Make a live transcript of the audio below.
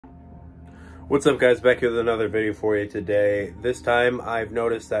What's up, guys? Back here with another video for you today. This time I've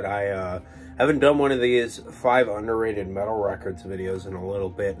noticed that I haven't done one of these 5 underrated metal records videos in a little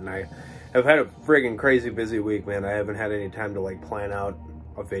bit, and I have had a friggin' crazy busy week, man. I haven't had any time to like plan out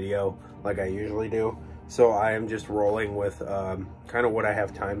a video like I usually do, so I am just rolling with kind of what I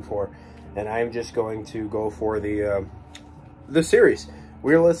have time for, and I am just going to go for the series.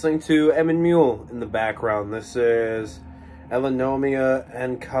 We're listening to Emin Mule in the background. This is Elenomia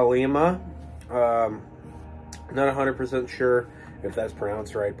and Kalima. Not 100% sure if that's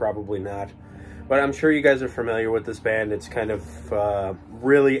pronounced right, probably not. But I'm sure you guys are familiar with this band. It's kind of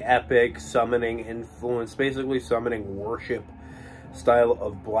really epic, summoning influence, basically summoning worship style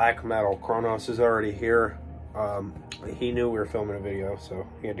of black metal. Kronos is already here. He knew we were filming a video, so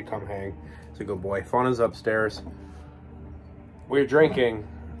he had to come hang. He's a good boy. Fauna's upstairs. We're drinking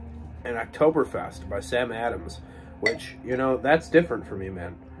an Oktoberfest by Sam Adams, which, you know, that's different for me,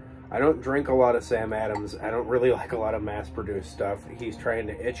 man. I don't drink a lot of Sam Adams. I don't really like a lot of mass-produced stuff. He's trying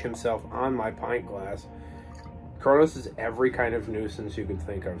to itch himself on my pint glass. Kronos is every kind of nuisance you could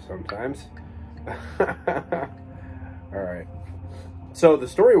think of sometimes. Alright. So the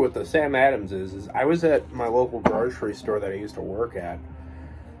story with the Sam Adams is I was at my local grocery store that I used to work at,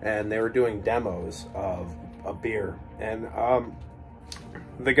 and they were doing demos of a beer. And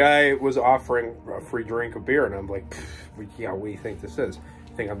the guy was offering a free drink of beer, and I'm like, yeah, what do you think this is?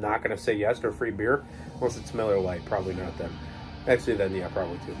 Think I'm not going to say yes to a free beer? Unless it's Miller Lite. Probably not then. Actually, then, yeah,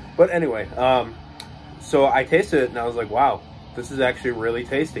 probably too. But anyway, so I tasted it, and I was like, wow, this is actually really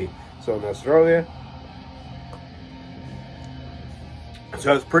tasty. So in Australia,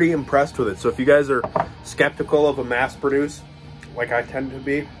 so I was pretty impressed with it. So if you guys are skeptical of a mass-produce, like I tend to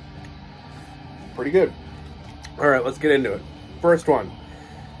be, pretty good. All right, let's get into it. First one.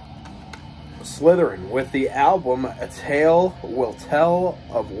 Slytherin with the album A Tale Will Tell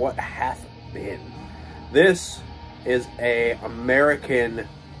of What Hath Been. This is a American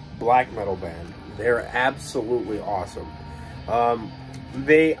black metal band. They're absolutely awesome.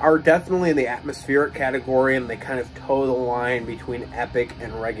 They are definitely in the atmospheric category, and they kind of toe the line between epic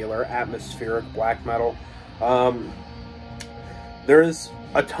and regular atmospheric black metal. There's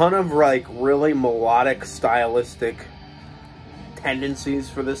a ton of like really melodic stylistic tendencies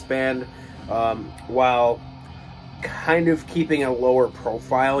for this band, while kind of keeping a lower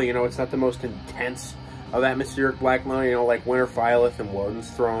profile. You know, it's not the most intense of atmospheric black metal. You know, like Winter Phylith and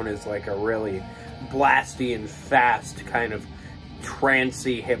Woden's Throne is like a really blasty and fast kind of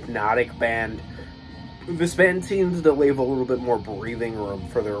trancey, hypnotic band. This band seems to leave a little bit more breathing room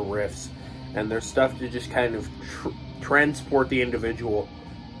for their riffs and their stuff to just kind of transport the individual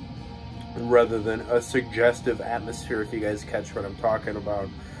rather than a suggestive atmosphere, if you guys catch what I'm talking about.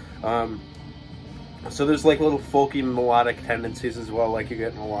 So there's like little folky melodic tendencies as well, like you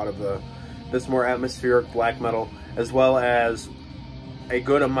get in a lot of this more atmospheric black metal, as well as a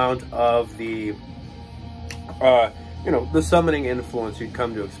good amount of the you know, the summoning influence you'd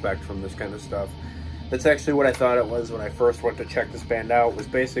come to expect from this kind of stuff. That's actually what I thought it was when I first went to check this band out. Was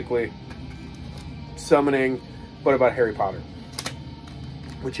basically summoning, but about Harry Potter,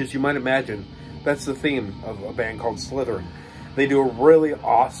 which, as you might imagine, that's the theme of a band called Slytherin. They do a really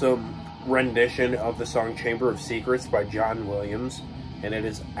awesome rendition of the song Chamber of Secrets by John Williams, and it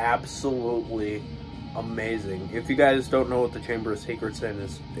is absolutely amazing. If you guys don't know what the Chamber of Secrets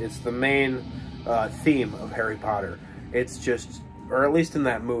is, it's the main theme of Harry Potter. It's just, or at least in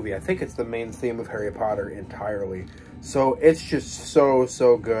that movie, I think it's the main theme of Harry Potter entirely. So it's just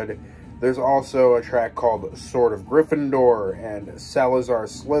so good. There's also a track called Sword of Gryffindor and Salazar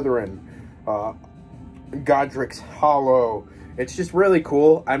Slytherin, Godric's Hollow. It's just really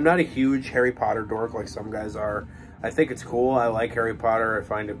cool. I'm not a huge Harry Potter dork like some guys are. I think it's cool. I like Harry Potter. I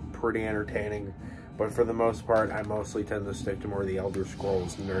find it pretty entertaining. But for the most part, I mostly tend to stick to more of the Elder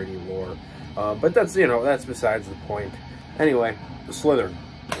Scrolls nerdy lore. But that's, you know, that's besides the point. Anyway, Slytherin.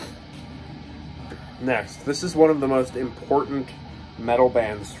 Next, this is one of the most important metal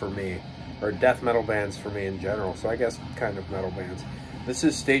bands for me, or death metal bands for me in general, so I guess kind of metal bands. This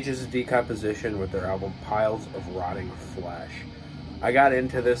is Stages of Decomposition with their album Piles of Rotting Flesh. I got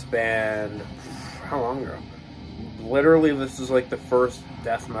into this band, how long ago? Literally, this is like the first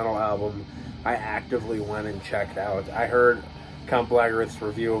death metal album I actively went and checked out. I heard Count Blagarith's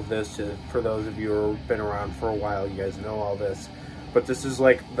review of this. For those of you who have been around for a while, you guys know all this. But this is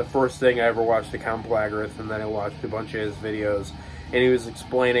like the first thing I ever watched to Count Blagarith, and then I watched a bunch of his videos. And he was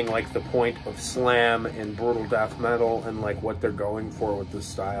explaining like the point of slam and brutal death metal and like what they're going for with this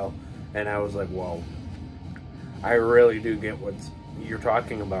style. And I was like, whoa, I really do get what you're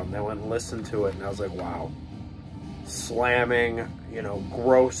talking about. And I went and listened to it, and I was like, wow, slamming, you know,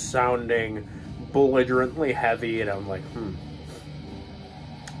 gross sounding, belligerently heavy, and I'm like,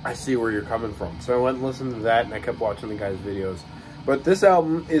 I see where you're coming from. So I went and listened to that, and I kept watching the guy's videos. But this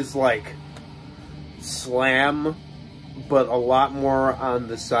album is like slam, but a lot more on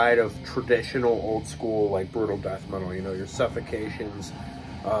the side of traditional old school, like brutal death metal. You know, your suffocations,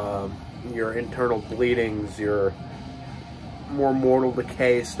 your internal bleedings, your more Mortal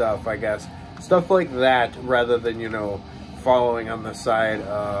Decay stuff, I guess. Stuff like that, rather than, you know, following on the side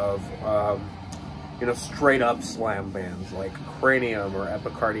of, you know, straight up slam bands like Cranium or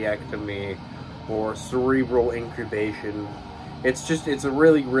Epicardiectomy or Cerebral Incubation. It's just, it's a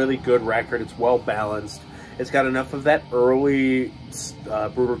really, really good record. It's well balanced. It's got enough of that early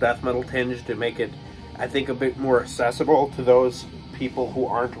brutal death metal tinge to make it, I think, a bit more accessible to those people who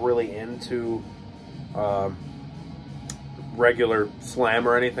aren't really into regular slam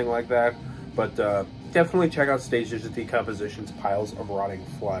or anything like that. But definitely check out Stages of Decomposition's Piles of Rotting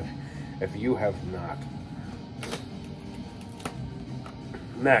Flesh if you have not.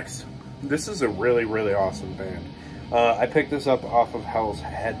 Next, this is a really, really awesome band. I picked this up off of Hell's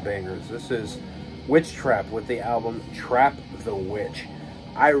Headbangers. This is Witch Trap with the album Trap the Witch.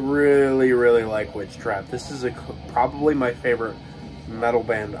 I really, really like Witch Trap. This is probably my favorite metal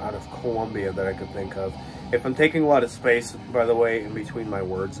band out of Colombia that I could think of. If I'm taking a lot of space, by the way, in between my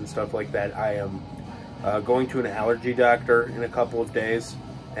words and stuff like that, I am going to an allergy doctor in a couple of days,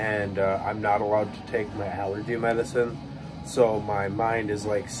 and I'm not allowed to take my allergy medicine, so my mind is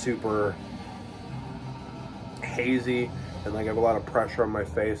like super hazy, and like I have a lot of pressure on my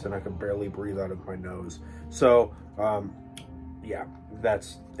face, and I can barely breathe out of my nose. So yeah,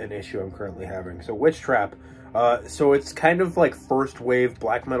 that's an issue I'm currently having. So Witch Trap, so it's kind of like first wave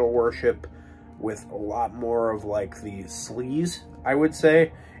black metal worship with a lot more of like the sleaze, I would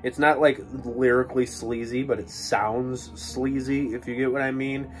say. It's not like lyrically sleazy, but it sounds sleazy, if you get what I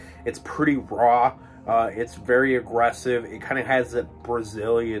mean. It's pretty raw. It's very aggressive. It kind of has that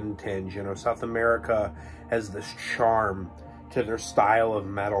Brazilian tinge. You know, South America has this charm to their style of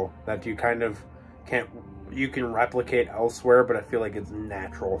metal that you kind of you can replicate elsewhere, but I feel like it's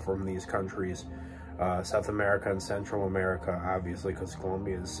natural from these countries. South America and Central America, obviously, because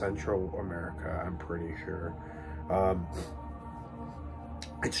Colombia is Central America, I'm pretty sure.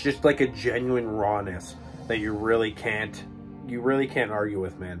 It's just like a genuine rawness that you really can't argue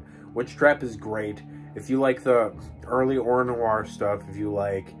with, man. Witch Trap is great. If you like the early Or Noir stuff, if you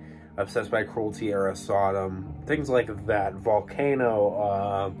like Obsessed by Cruelty era Sodom, things like that,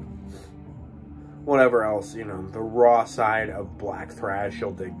 Volcano, whatever else, you know, the raw side of black thrash,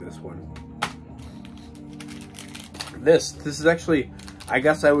 you'll dig this one. This is actually, I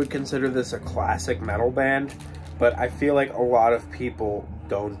guess I would consider this a classic metal band, but I feel like a lot of people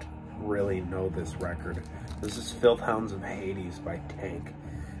don't really know this record. This is Filth Hounds of Hades by Tank.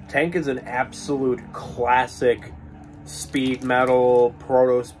 Tank is an absolute classic speed metal,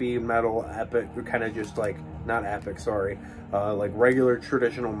 proto-speed metal, epic, kind of just like, not epic, sorry, like regular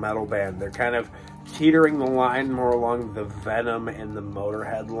traditional metal band. They're kind of teetering the line more along the Venom and the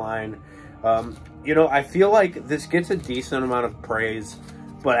Motorhead line. You know, I feel like this gets a decent amount of praise,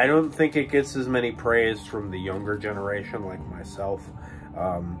 but I don't think it gets as many praise from the younger generation like myself.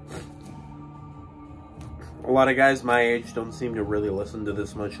 A lot of guys my age don't seem to really listen to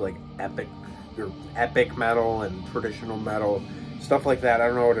this much, like epic metal and traditional metal, stuff like that. I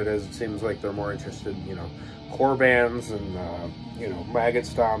don't know what it is. It seems like they're more interested in, you know, core bands and, you know, maggot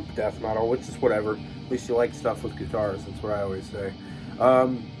stomp, death metal, which is whatever. At least you like stuff with guitars. That's what I always say.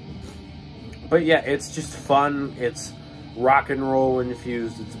 But yeah, it's just fun. It's rock and roll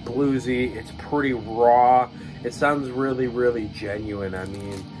infused. It's bluesy. It's pretty raw. It sounds really, really genuine. I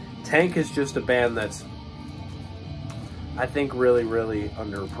mean, Tank is just a band that's, I think, really, really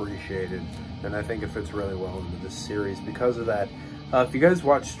underappreciated. And I think it fits really well into this series because of that. If you guys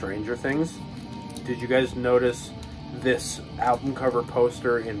watch Stranger Things, did you guys notice this album cover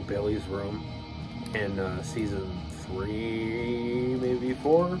poster in Billy's room in season 3, maybe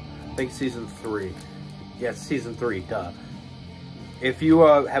 4? I think season 3. Yeah, it's season 3, duh. If you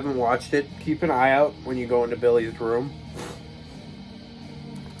haven't watched it, keep an eye out when you go into Billy's room.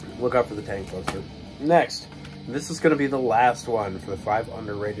 Look out for the Tank poster. Next, this is going to be the last one for the 5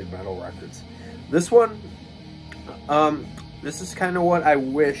 underrated metal records. This one, this is kind of what I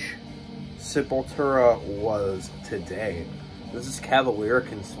wish Sepultura was today. This is Cavalier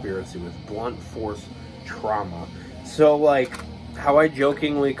Conspiracy with Blunt Force Trauma. So, like, how I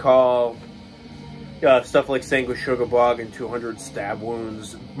jokingly call stuff like Sanguisugabogg and 200 Stab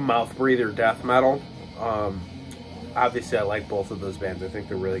Wounds mouth breather death metal. Obviously, I like both of those bands. I think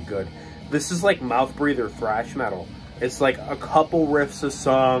they're really good. This is like mouth breather thrash metal. It's like a couple riffs a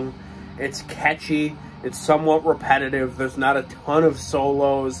song. It's catchy. It's somewhat repetitive. There's not a ton of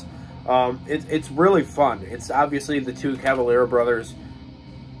solos. It's really fun. It's obviously the two Cavalier brothers.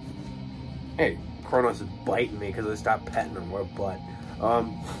 Hey, Kronos is biting me because I stopped petting him. What a butt.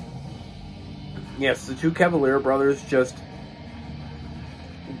 Yes, the two Cavalier brothers just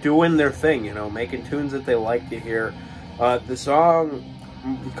doing their thing, you know, making tunes that they like to hear. The song,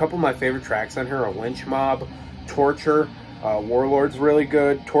 a couple of my favorite tracks on here are Lynch Mob, Torture, Warlord's really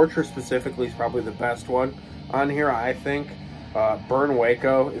good. Torture specifically is probably the best one on here, I think. Burn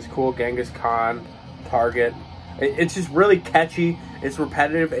Waco is cool. Genghis Khan, Target. It's just really catchy. It's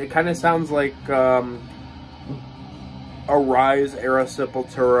repetitive. It kind of sounds like a Rise era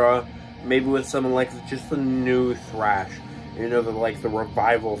Sepultura, maybe with some like just the new thrash, you know, the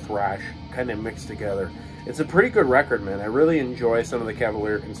revival thrash kind of mixed together. It's a pretty good record, man. I really enjoy some of the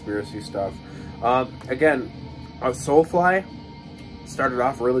Cavalier Conspiracy stuff. Again, Soulfly started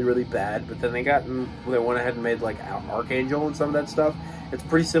off really, really bad, but then they went ahead and made like Archangel and some of that stuff. It's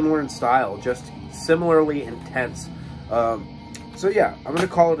pretty similar in style, just similarly intense. So yeah, I'm gonna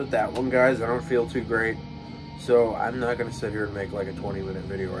call it at that one, guys. I don't feel too great, so I'm not gonna sit here and make like a 20-minute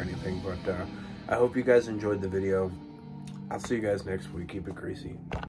video or anything, but I hope you guys enjoyed the video. I'll see you guys next week. Keep it greasy.